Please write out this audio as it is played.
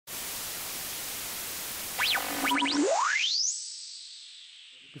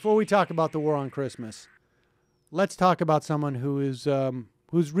before we talk about the war on Christmas, let's talk about someone who is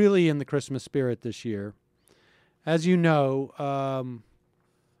who's really in the Christmas spirit this year. As you know,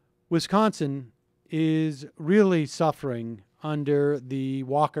 Wisconsin is really suffering under the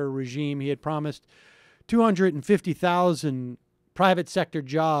Walker regime. He had promised 250,000 private sector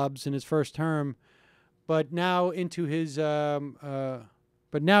jobs in his first term, but now into his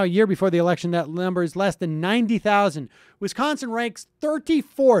but now a year before the election, that number is less than 90,000. Wisconsin ranks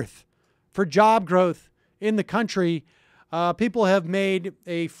 34th for job growth in the country. People have made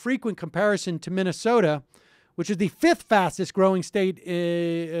a frequent comparison to Minnesota, which is the 5th fastest growing state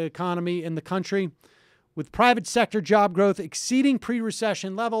economy in the country. With private sector job growth exceeding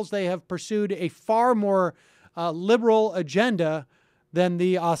pre-recession levels, they have pursued a far more liberal agenda than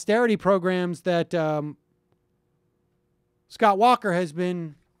the austerity programs that Scott Walker has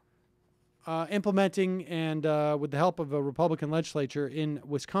been implementing, and with the help of a Republican legislature in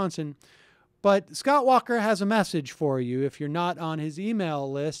Wisconsin. But Scott Walker has a message for you. If you're not on his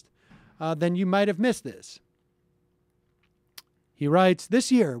email list, then you might have missed this. He writes, "This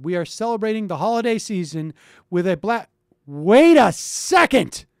year we are celebrating the holiday season with a black..." Wait a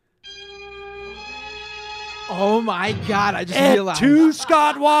second! Oh my God, I just And realized. to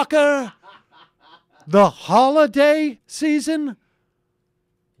Scott Walker, the holiday season?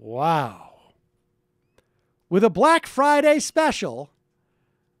 Wow. With a Black Friday special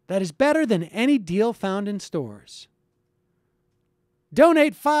that is better than any deal found in stores.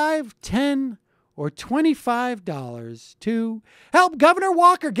 Donate $5, $10, or $25 to help Governor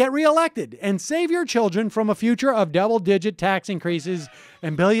Walker get reelected and save your children from a future of double-digit tax increases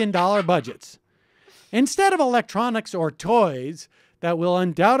and billion-dollar budgets. Instead of electronics or toys that will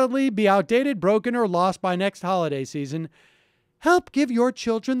undoubtedly be outdated, broken, or lost by next holiday season, help give your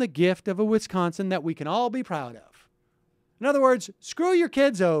children the gift of a Wisconsin that we can all be proud of. In other words, screw your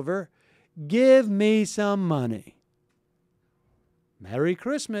kids over. Give me some money. Merry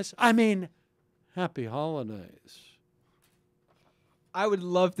Christmas. I mean, happy holidays. I would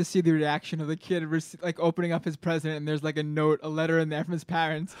love to see the reaction of the kid, like opening up his present, and there's like a note, a letter in there from his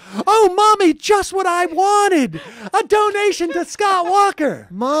parents. Oh, Mommy, just what I wanted. A donation to Scott Walker.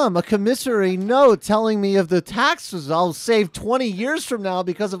 Mom, a commissary note telling me of the taxes I'll save 20 years from now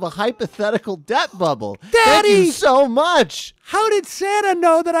because of a hypothetical debt bubble. Thank Daddy! you so much. How did Santa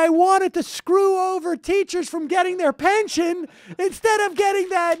know that I wanted to screw over teachers from getting their pension instead of getting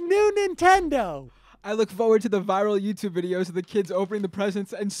that new Nintendo? I look forward to the viral YouTube videos of the kids opening the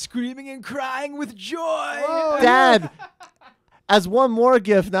presents and screaming and crying with joy. Oh, Dad, as one more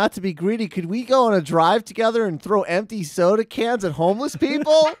gift, not to be greedy, could we go on a drive together and throw empty soda cans at homeless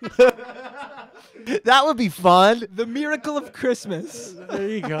people? That would be fun. The miracle of Christmas. There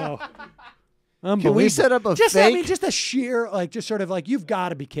you go. Can we set up a just, fake? I mean, just a sheer, like, just sort of like, you've got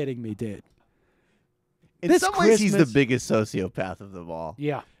to be kidding me, dude. In this some ways, he's the Christmas- biggest sociopath of them all.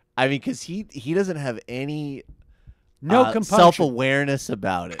 Yeah. I mean, because he doesn't have any No compunction. self-awareness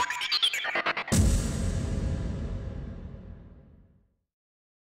about it.